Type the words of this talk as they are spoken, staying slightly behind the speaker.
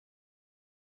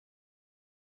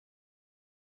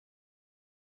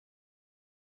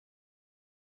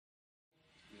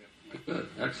Good.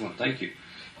 Excellent. Thank you.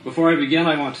 Before I begin,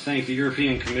 I want to thank the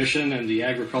European Commission and the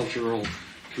Agricultural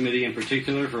Committee in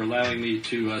particular for allowing me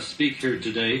to speak here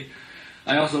today.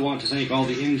 I also want to thank all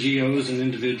the NGOs and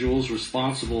individuals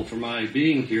responsible for my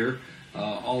being here,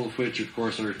 all of which, of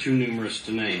course, are too numerous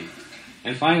to name.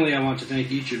 And finally, I want to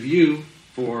thank each of you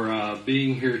for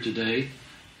being here today.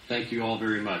 Thank you all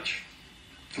very much.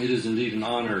 It is indeed an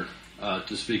honor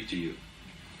to speak to you.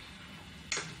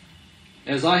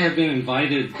 As I have been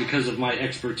invited because of my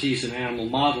expertise in animal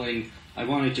modeling, I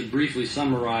wanted to briefly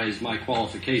summarize my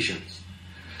qualifications.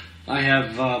 I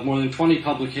have more than 20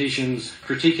 publications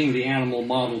critiquing the animal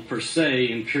model per se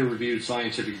in peer-reviewed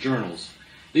scientific journals.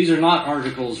 These are not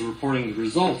articles reporting the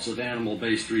results of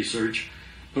animal-based research,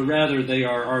 but rather they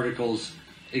are articles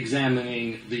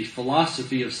examining the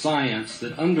philosophy of science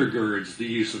that undergirds the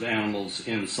use of animals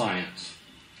in science.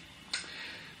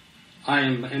 I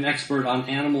am an expert on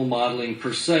animal modeling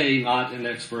per se, not an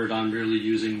expert on merely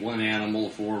using one animal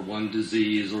for one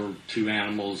disease or two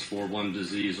animals for one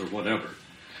disease or whatever.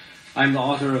 I'm the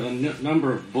author of a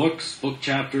number of books, book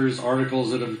chapters, articles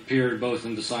that have appeared both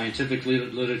in the scientific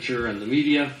literature and the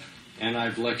media, and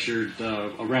I've lectured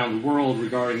around the world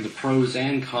regarding the pros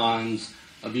and cons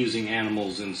of using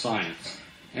animals in science.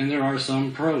 And there are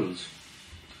some pros.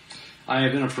 I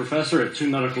have been a professor at 2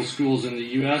 medical schools in the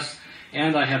U.S.,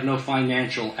 and I have no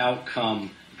financial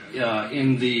outcome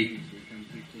in the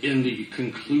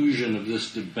conclusion of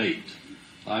this debate.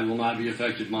 I will not be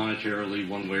affected monetarily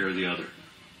one way or the other.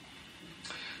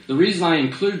 The reason I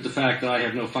include the fact that I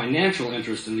have no financial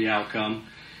interest in the outcome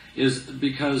is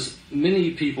because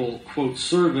many people quote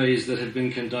surveys that have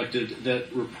been conducted that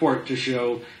report to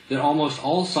show that almost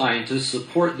all scientists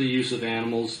support the use of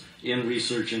animals in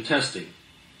research and testing.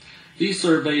 These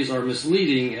surveys are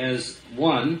misleading as,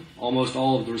 one, almost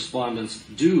all of the respondents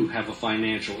do have a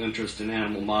financial interest in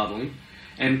animal modeling,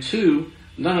 and two,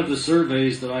 none of the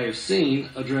surveys that I have seen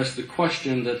address the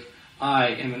question that I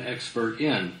am an expert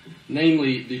in,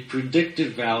 namely the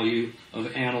predictive value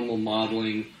of animal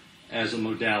modeling as a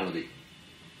modality.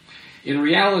 In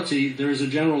reality, there is a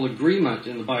general agreement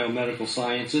in the biomedical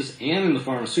sciences and in the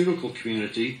pharmaceutical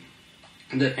community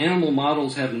that animal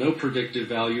models have no predictive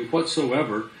value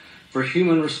whatsoever for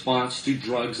human response to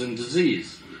drugs and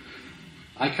disease.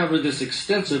 I cover this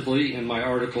extensively in my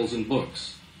articles and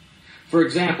books. For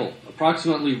example,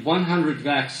 approximately 100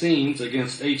 vaccines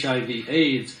against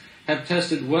HIV/AIDS have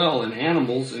tested well in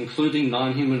animals, including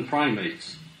non-human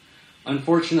primates.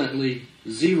 Unfortunately,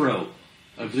 0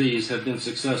 of these have been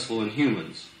successful in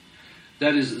humans.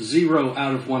 That is 0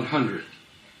 out of 100.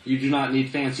 You do not need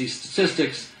fancy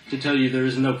statistics to tell you there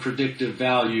is no predictive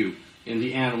value in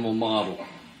the animal model.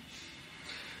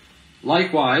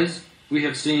 Likewise, we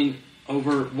have seen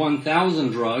over 1,000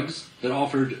 drugs that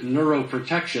offered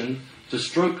neuroprotection to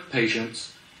stroke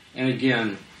patients, and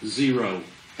again, 0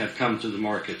 have come to the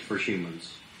market for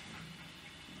humans.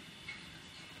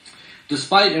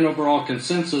 Despite an overall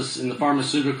consensus in the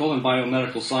pharmaceutical and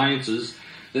biomedical sciences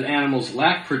that animals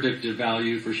lack predictive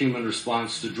value for human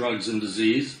response to drugs and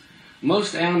disease,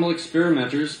 most animal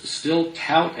experimenters still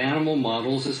tout animal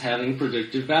models as having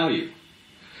predictive value.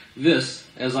 This,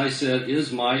 as I said,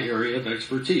 is my area of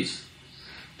expertise.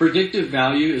 Predictive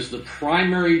value is the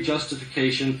primary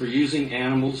justification for using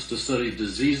animals to study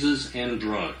diseases and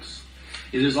drugs.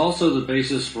 It is also the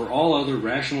basis for all other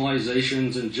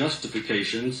rationalizations and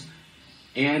justifications,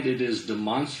 and it is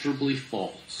demonstrably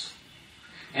false.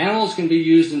 Animals can be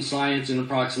used in science in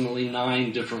approximately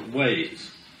 9 different ways.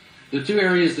 The 2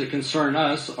 areas that concern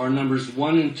us are numbers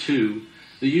 1 and 2,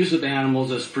 the use of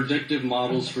animals as predictive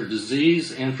models for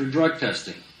disease and for drug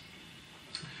testing.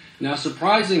 Now,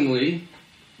 surprisingly,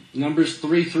 numbers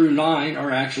 3 through 9 are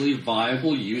actually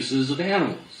viable uses of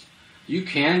animals. You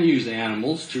can use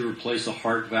animals to replace a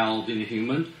heart valve in a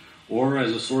human, or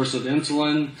as a source of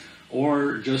insulin,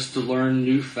 or just to learn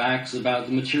new facts about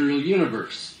the material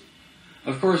universe.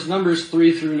 Of course, numbers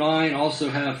 3 through 9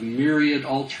 also have myriad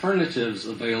alternatives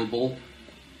available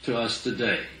to us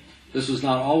today. This was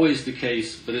not always the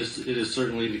case, but it is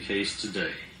certainly the case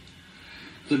today.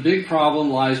 The big problem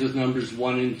lies with numbers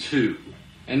 1 and 2.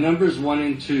 And numbers 1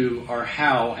 and 2 are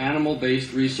how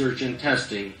animal-based research and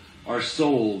testing are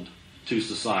sold to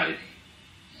society.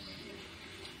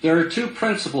 There are 2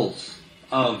 principles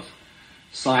of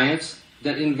science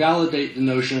that invalidate the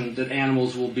notion that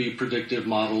animals will be predictive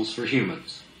models for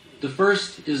humans. The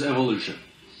first is evolution.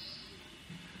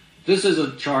 This is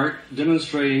a chart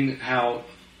demonstrating how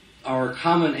our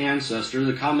common ancestor,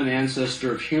 the common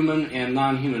ancestor of human and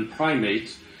non-human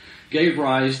primates, gave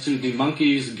rise to the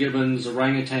monkeys, gibbons,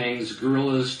 orangutans,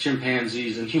 gorillas,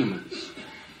 chimpanzees, and humans.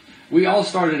 We all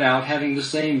started out having the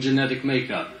same genetic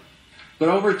makeup, but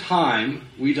over time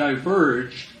we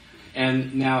diverged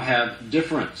and now have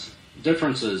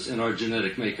differences in our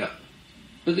genetic makeup.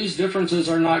 But these differences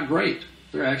are not great.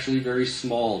 They're actually very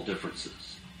small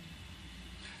differences.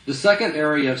 The second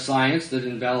area of science that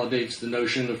invalidates the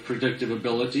notion of predictive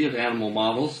ability of animal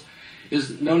models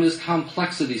is known as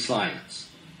complexity science.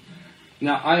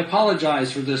 Now, I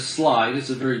apologize for this slide. It's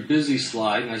a very busy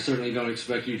slide, and I certainly don't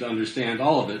expect you to understand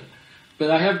all of it.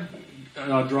 But I have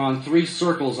drawn 3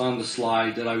 circles on the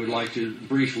slide that I would like to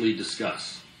briefly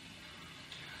discuss.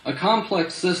 A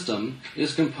complex system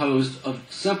is composed of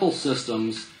simple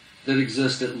systems that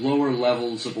exist at lower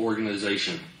levels of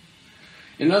organization.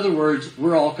 In other words,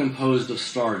 we're all composed of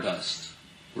stardust.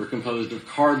 We're composed of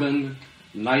carbon,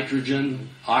 nitrogen,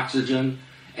 oxygen,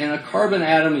 and a carbon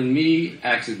atom in me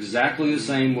acts exactly the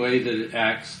same way that it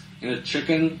acts in a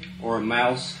chicken or a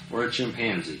mouse or a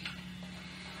chimpanzee.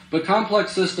 But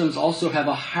complex systems also have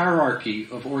a hierarchy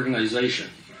of organization.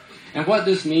 And what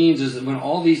this means is that when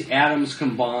all these atoms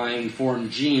combine, form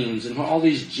genes, and when all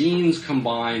these genes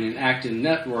combine and act in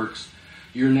networks,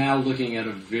 you're now looking at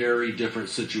a very different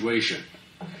situation.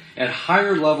 At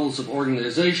higher levels of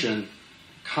organization,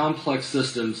 complex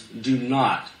systems do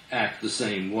not act the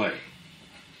same way.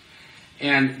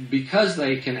 And because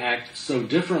they can act so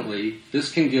differently,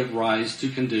 this can give rise to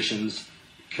conditions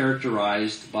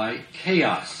characterized by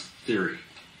chaos theory.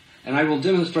 And I will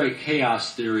demonstrate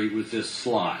chaos theory with this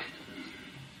slide.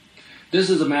 This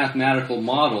is a mathematical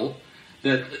model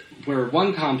where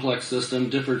one complex system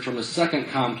differed from a second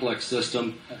complex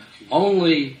system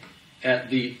only at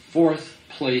the 4th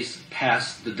place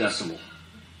past the decimal.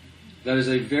 That is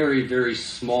a very, very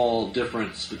small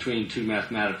difference between 2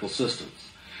 mathematical systems.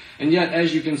 And yet,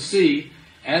 as you can see,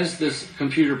 as this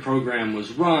computer program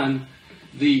was run,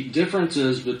 the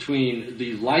differences between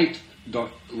the light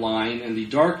line and the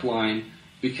dark line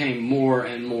became more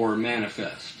and more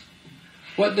manifest.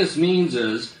 What this means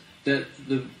is that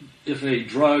if a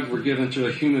drug were given to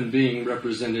a human being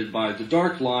represented by the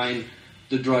dark line,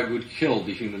 the drug would kill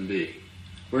the human being.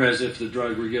 Whereas if the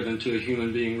drug were given to a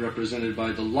human being represented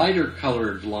by the lighter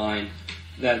colored line,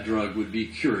 that drug would be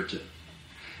curative.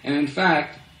 And in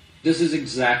fact, this is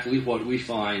exactly what we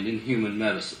find in human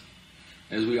medicine.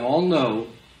 As we all know,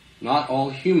 not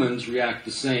all humans react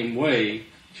the same way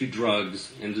to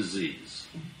drugs and disease.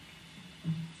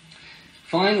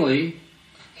 Finally,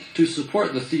 to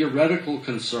support the theoretical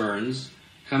concerns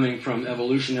coming from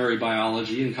evolutionary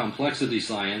biology and complexity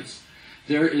science,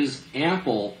 there is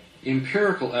ample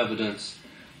empirical evidence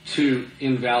to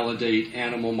invalidate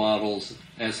animal models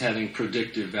as having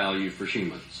predictive value for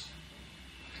humans.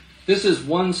 This is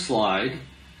one slide.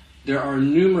 There are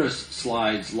numerous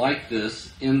slides like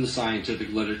this in the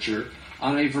scientific literature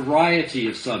on a variety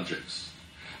of subjects.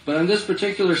 But on this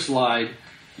particular slide,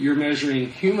 you're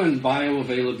measuring human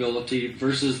bioavailability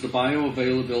versus the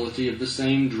bioavailability of the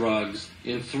same drugs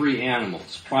in 3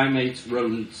 animals: primates,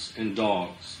 rodents, and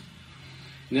dogs.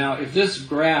 Now, if this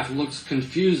graph looks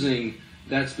confusing,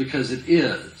 that's because it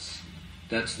is.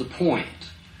 That's the point.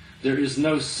 There is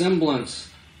no semblance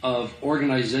of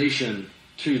organization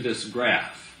to this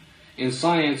graph. In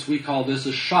science, we call this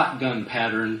a shotgun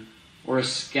pattern or a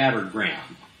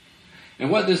scattergram.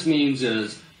 And what this means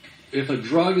is, if a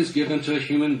drug is given to a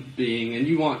human being and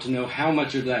you want to know how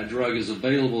much of that drug is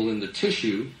available in the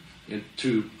tissue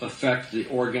to affect the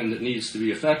organ that needs to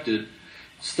be affected,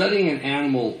 studying an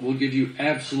animal will give you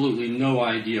absolutely no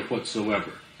idea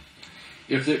whatsoever.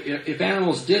 If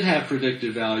animals did have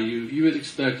predictive value, you would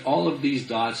expect all of these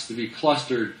dots to be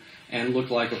clustered and look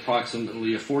like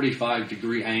approximately a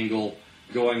 45-degree angle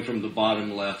going from the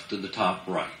bottom left to the top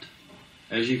right.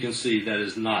 As you can see, that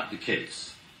is not the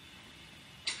case.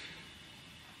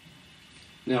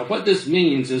 Now, what this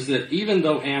means is that even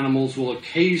though animals will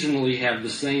occasionally have the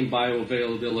same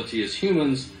bioavailability as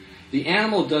humans, the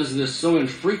animal does this so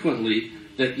infrequently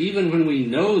that even when we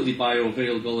know the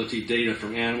bioavailability data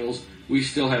from animals, we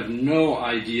still have no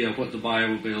idea what the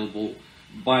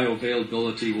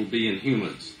bioavailability will be in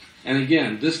humans. And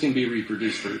again, this can be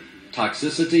reproduced for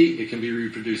toxicity, it can be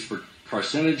reproduced for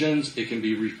carcinogens, it can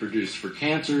be reproduced for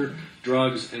cancer,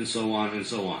 drugs, and so on and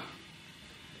so on.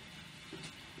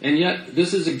 And yet,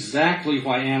 this is exactly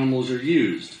why animals are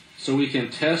used, so we can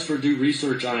test or do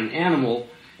research on an animal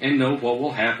and know what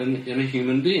will happen in a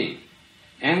human being.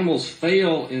 Animals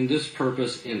fail in this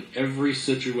purpose in every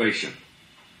situation.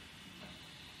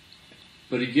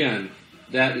 But again,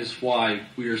 that is why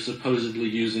we are supposedly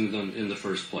using them in the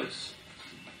first place.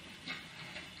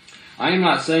 I am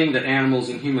not saying that animals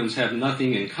and humans have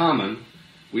nothing in common.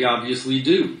 We obviously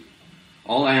do.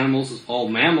 All animals, all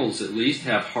mammals at least,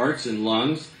 have hearts and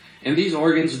lungs, and these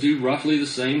organs do roughly the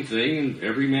same thing in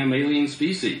every mammalian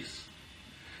species.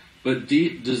 But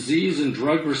disease and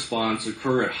drug response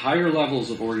occur at higher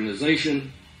levels of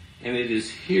organization, and it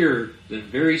is here that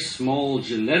very small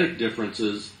genetic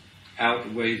differences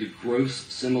outweigh the gross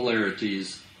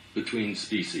similarities between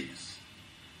species.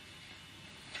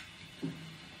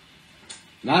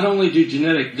 Not only do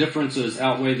genetic differences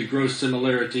outweigh the gross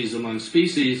similarities among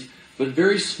species, but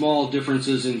very small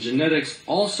differences in genetics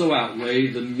also outweigh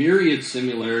the myriad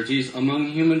similarities among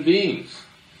human beings.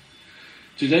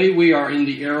 Today we are in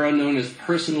the era known as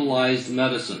personalized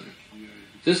medicine.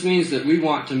 This means that we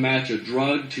want to match a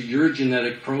drug to your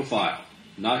genetic profile,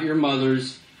 not your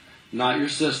mother's, not your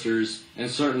sister's,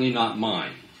 and certainly not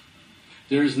mine.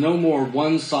 There is no more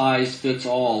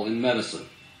one-size-fits-all in medicine.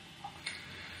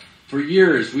 For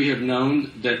years we have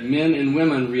known that men and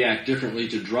women react differently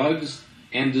to drugs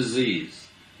and disease.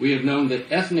 We have known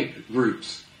that ethnic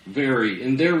groups vary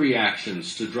in their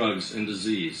reactions to drugs and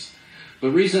disease.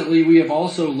 But recently we have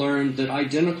also learned that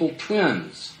identical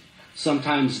twins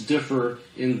sometimes differ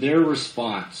in their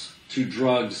response to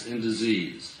drugs and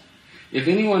disease. If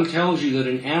anyone tells you that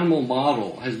an animal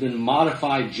model has been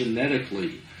modified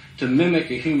genetically to mimic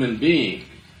a human being,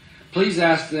 please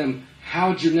ask them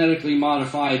how genetically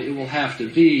modified it will have to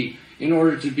be in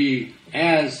order to be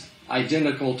as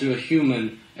identical to a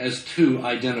human as two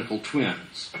identical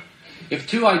twins. If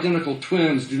two identical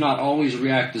twins do not always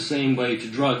react the same way to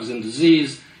drugs and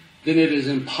disease, then it is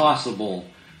impossible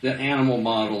that animal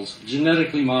models,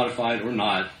 genetically modified or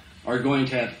not, are going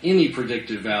to have any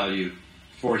predictive value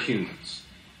for humans.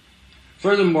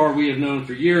 Furthermore, we have known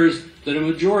for years that a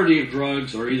majority of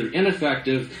drugs are either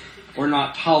ineffective or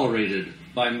not tolerated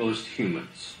by most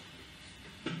humans.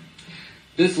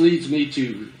 This leads me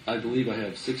to, I believe I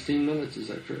have 16 minutes, is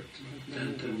that correct?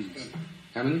 10 minutes.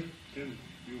 How many? 10.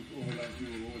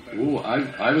 Ooh,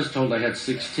 I was told I had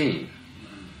 16.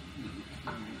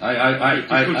 I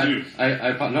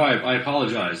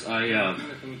apologize. I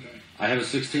have a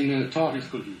 16-minute talk,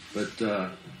 but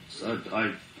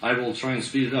I will try and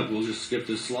speed it up. We'll just skip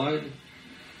this slide.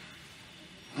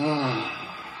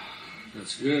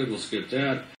 That's good. We'll skip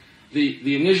that.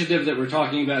 The initiative that we're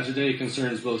talking about today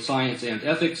concerns both science and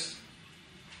ethics.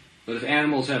 But if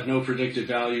animals have no predictive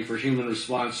value for human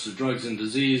response to drugs and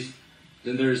disease,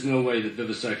 then there is no way that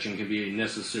vivisection can be a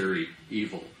necessary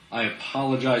evil. I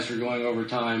apologize for going over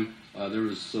time. There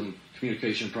was some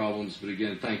communication problems, but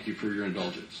again, thank you for your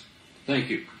indulgence. Thank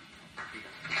you.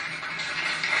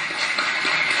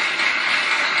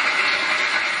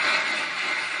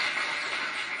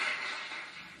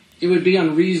 It would be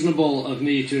unreasonable of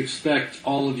me to expect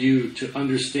all of you to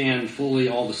understand fully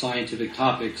all the scientific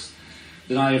topics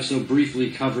that I have so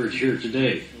briefly covered here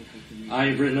today. I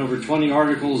have written over 20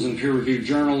 articles in peer-reviewed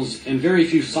journals, and very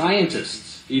few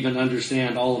scientists even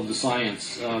understand all of the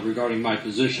science regarding my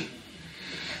position.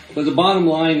 But the bottom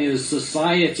line is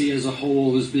society as a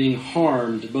whole is being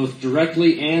harmed both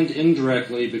directly and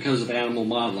indirectly because of animal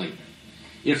modeling.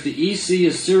 If the EC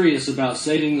is serious about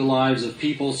saving the lives of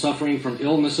people suffering from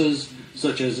illnesses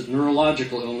such as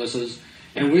neurological illnesses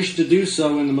and wish to do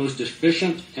so in the most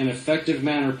efficient and effective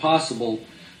manner possible,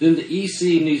 then the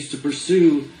EC needs to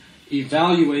pursue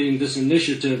evaluating this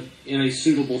initiative in a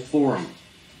suitable forum.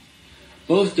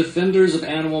 Both defenders of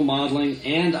animal modeling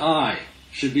and I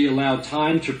should be allowed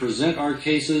time to present our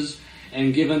cases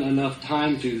and given enough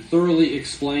time to thoroughly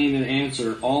explain and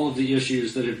answer all of the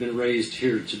issues that have been raised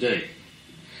here today.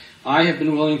 I have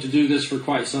been willing to do this for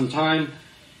quite some time,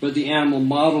 but the animal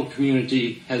model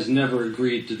community has never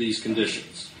agreed to these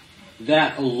conditions.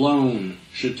 That alone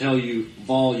should tell you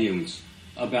volumes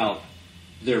about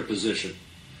their position.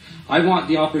 I want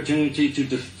the opportunity to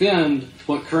defend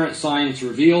what current science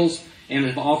reveals and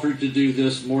have offered to do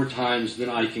this more times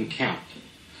than I can count.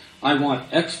 I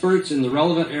want experts in the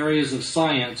relevant areas of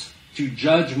science to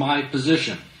judge my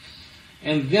position.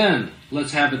 And then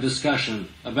let's have a discussion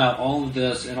about all of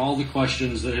this and all the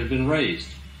questions that have been raised.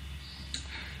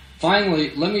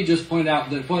 Finally, let me just point out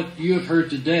that what you have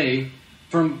heard today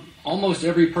from almost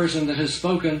every person that has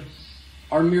spoken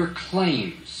are mere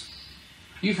claims.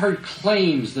 You've heard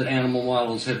claims that animal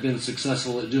models have been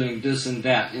successful at doing this and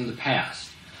that in the past.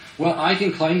 Well, I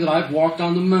can claim that I've walked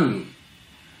on the moon.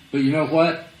 But you know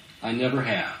what? I never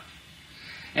have.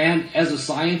 And as a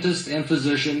scientist and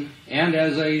physician, and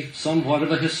as a somewhat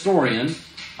of a historian,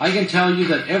 I can tell you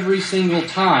that every single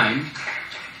time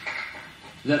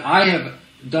that I have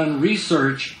done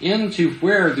research into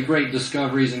where the great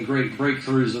discoveries and great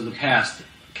breakthroughs of the past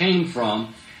came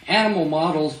from, animal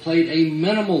models played a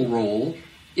minimal role,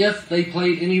 if they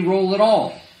played any role at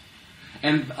all.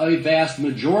 And a vast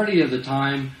majority of the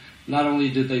time, not only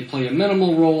did they play a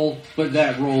minimal role, but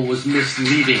that role was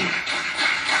misleading.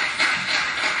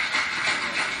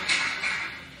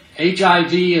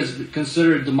 HIV is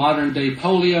considered the modern-day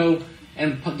polio,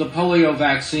 and the polio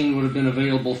vaccine would have been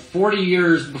available 40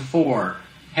 years before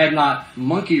had not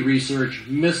monkey research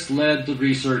misled the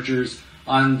researchers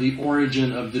on the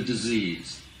origin of the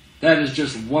disease. That is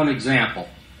just one example.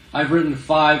 I've written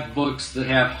 5 books that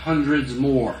have hundreds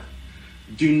more.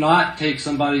 Do not take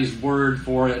somebody's word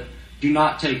for it. Do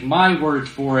not take my word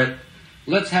for it.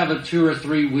 Let's have a 2 or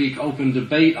 3 week open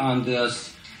debate on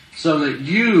this so that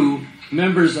you,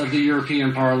 members of the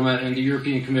European Parliament and the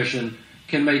European Commission,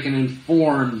 can make an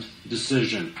informed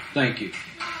decision. Thank you.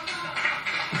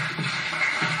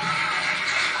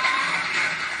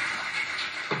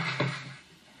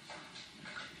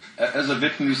 As a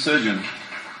veterinary surgeon,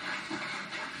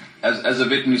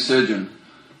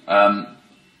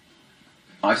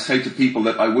 I say to people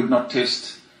that I would not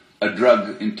test a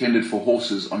drug intended for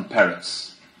horses on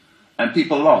parrots. And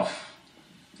people laugh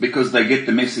because they get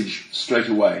the message straight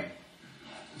away.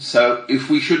 So if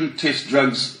we shouldn't test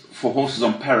drugs for horses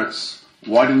on parrots,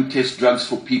 why do we test drugs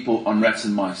for people on rats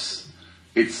and mice?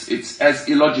 It's as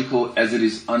illogical as it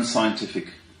is unscientific.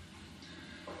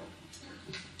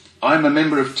 I'm a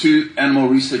member of 2 animal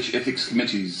research ethics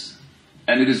committees,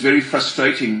 and it is very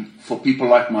frustrating for people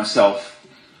like myself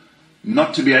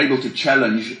not to be able to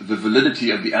challenge the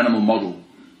validity of the animal model.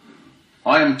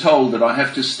 I am told that I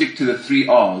have to stick to the 3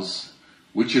 R's,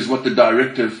 which is what the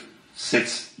directive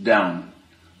sets down.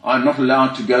 I'm not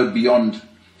allowed to go beyond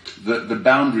the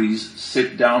boundaries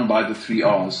set down by the 3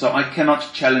 R's, so I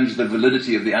cannot challenge the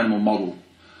validity of the animal model.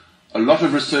 A lot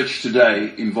of research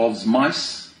today involves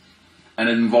mice, and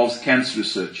it involves cancer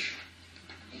research.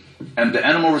 And the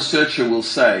animal researcher will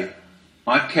say,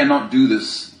 I cannot do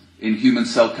this in human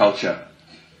cell culture.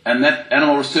 And that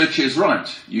animal researcher is right.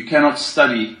 You cannot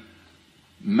study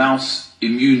mouse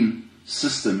immune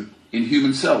system in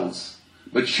human cells.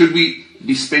 But should we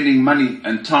be spending money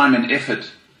and time and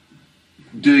effort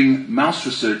doing mouse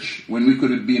research when we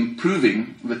could be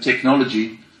improving the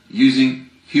technology using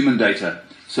human data?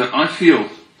 So I feel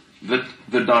that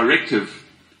the directive,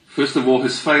 first of all,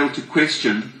 has failed to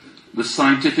question the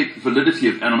scientific validity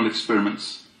of animal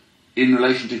experiments in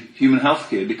relation to human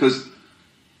healthcare, because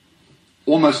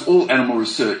almost all animal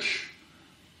research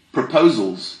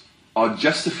proposals are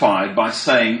justified by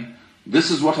saying, this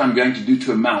is what I'm going to do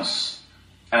to a mouse,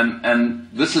 and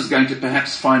this is going to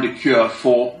perhaps find a cure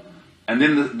for, and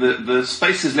then the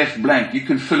space is left blank. You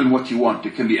can fill in what you want.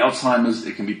 It can be Alzheimer's,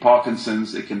 it can be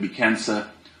Parkinson's, it can be cancer,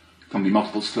 it can be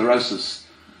multiple sclerosis.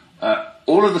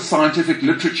 All of the scientific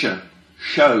literature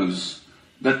shows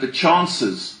that the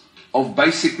chances of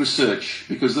basic research,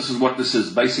 because this is what this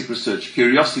is, basic research,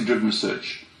 curiosity-driven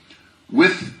research,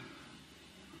 with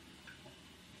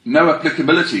no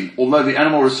applicability, although the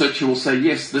animal researcher will say,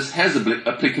 yes, this has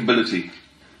applicability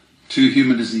to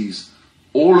human disease.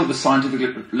 All of the scientific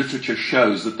literature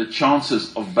shows that the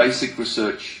chances of basic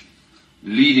research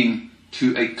leading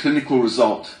to a clinical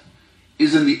result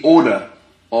is in the order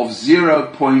of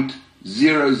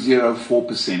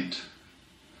 0.004%.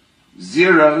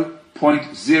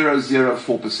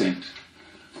 0.004%.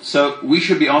 So we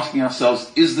should be asking ourselves,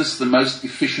 is this the most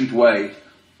efficient way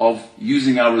of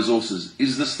using our resources?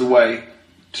 Is this the way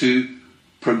to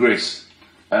progress?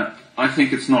 I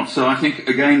think it's not. So I think,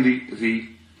 again, the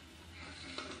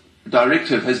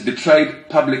directive has betrayed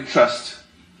public trust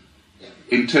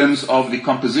in terms of the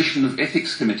composition of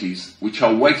ethics committees, which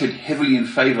are weighted heavily in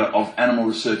favor of animal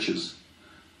researchers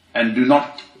and do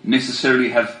not necessarily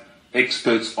have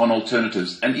experts on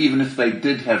alternatives. And even if they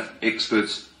did have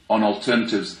experts on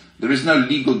alternatives, there is no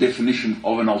legal definition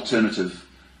of an alternative.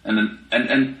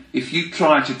 And if you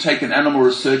try to take an animal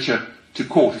researcher to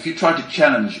court, if you try to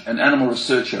challenge an animal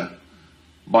researcher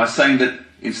by saying that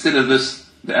instead of this,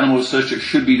 the animal researcher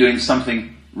should be doing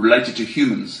something related to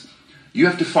humans, you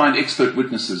have to find expert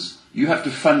witnesses. You have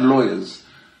to fund lawyers.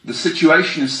 The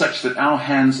situation is such that our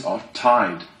hands are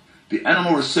tied. The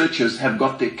animal researchers have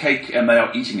got their cake and they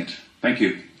are eating it. Thank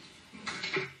you.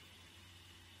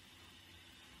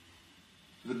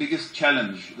 The biggest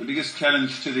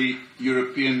challenge to the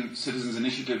European Citizens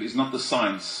Initiative is not the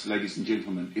science, ladies and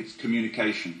gentlemen, it's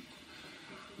communication.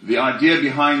 The idea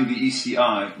behind the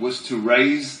ECI was to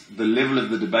raise the level of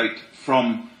the debate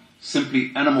from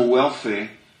simply animal welfare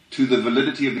to the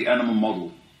validity of the animal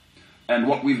model. And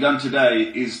what we've done today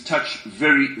is touch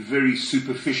very, very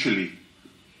superficially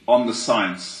on the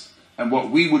science. And what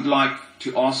we would like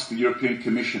to ask the European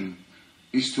Commission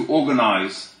is to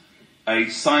organize a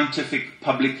scientific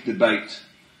public debate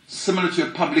similar to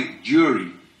a public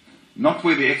jury, not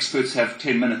where the experts have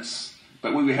 10 minutes,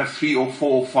 but where we have 3 or 4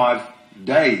 or 5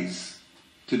 days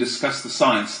to discuss the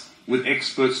science with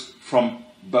experts from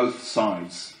both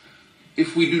sides.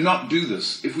 If we do not do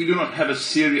this, if we do not have a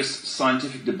serious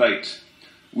scientific debate,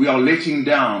 we are letting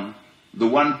down the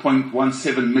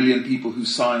 1.17 million people who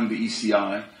signed the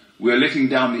ECI, we are letting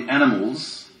down the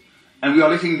animals, and we are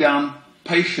letting down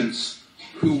patients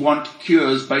who want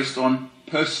cures based on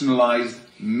personalized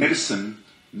medicine,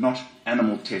 not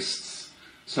animal tests.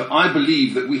 So I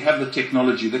believe that we have the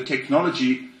technology. The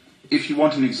technology, if you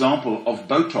want an example of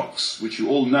Botox, which you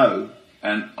all know,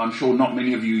 and I'm sure not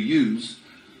many of you use,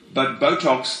 but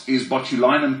Botox is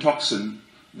botulinum toxin,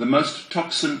 the most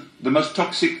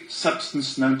toxic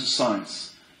substance known to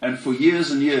science. And for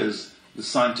years and years, the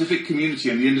scientific community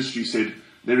and the industry said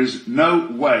there is no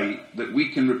way that we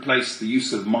can replace the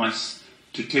use of mice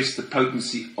to test the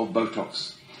potency of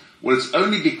Botox. Well, it's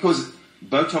only because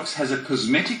Botox has a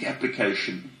cosmetic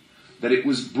application that it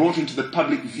was brought into the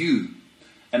public view,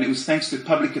 and it was thanks to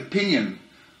public opinion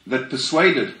that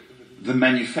persuaded the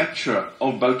manufacturer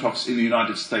of Botox in the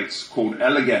United States, called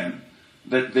Allergan,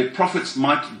 that their profits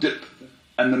might dip.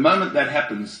 And the moment that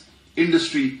happens,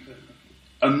 industry,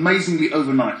 amazingly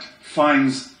overnight,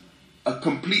 finds a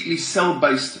completely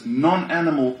cell-based,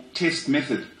 non-animal test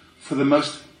method for the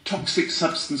most toxic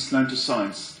substance known to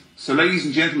science. So, ladies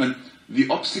and gentlemen, the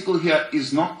obstacle here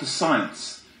is not the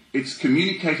science. It's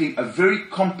communicating a very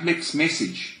complex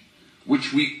message,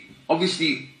 which we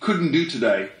obviously couldn't do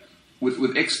today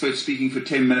with experts speaking for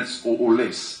 10 minutes or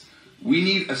less. We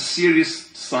need a serious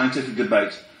scientific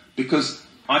debate, because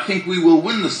I think we will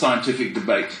win the scientific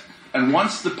debate. And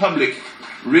once the public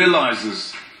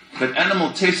realizes that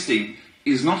animal testing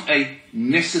is not a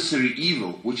necessary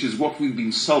evil, which is what we've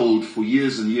been sold for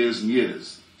years and years and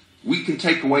years, we can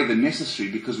take away the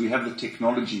necessary because we have the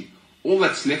technology. All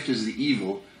that's left is the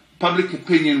evil. Public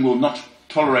opinion will not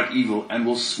tolerate evil and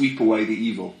will sweep away the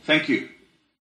evil. Thank you.